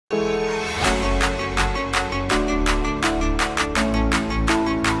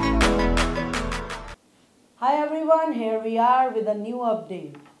everyone, here we are with a new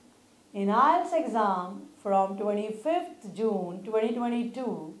update. In IELTS exam from 25th June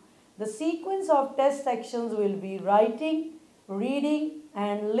 2022, the sequence of test sections will be writing, reading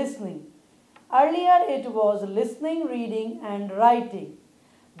and listening. Earlier it was listening, reading and writing.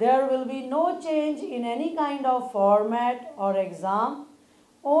 There will be no change in any kind of format or exam.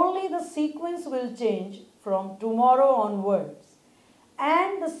 Only the sequence will change from tomorrow onwards.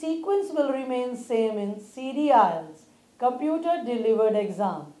 And the sequence will remain same in CD IELTS, computer delivered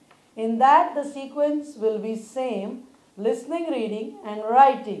exam. In that the sequence will be same, listening, reading and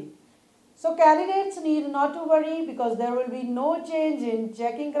writing. So candidates need not to worry because there will be no change in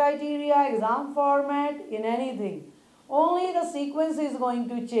checking criteria, exam format, in anything. Only the sequence is going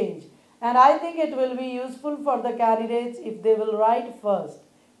to change. And I think it will be useful for the candidates if they will write first.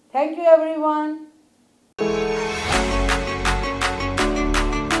 Thank you everyone.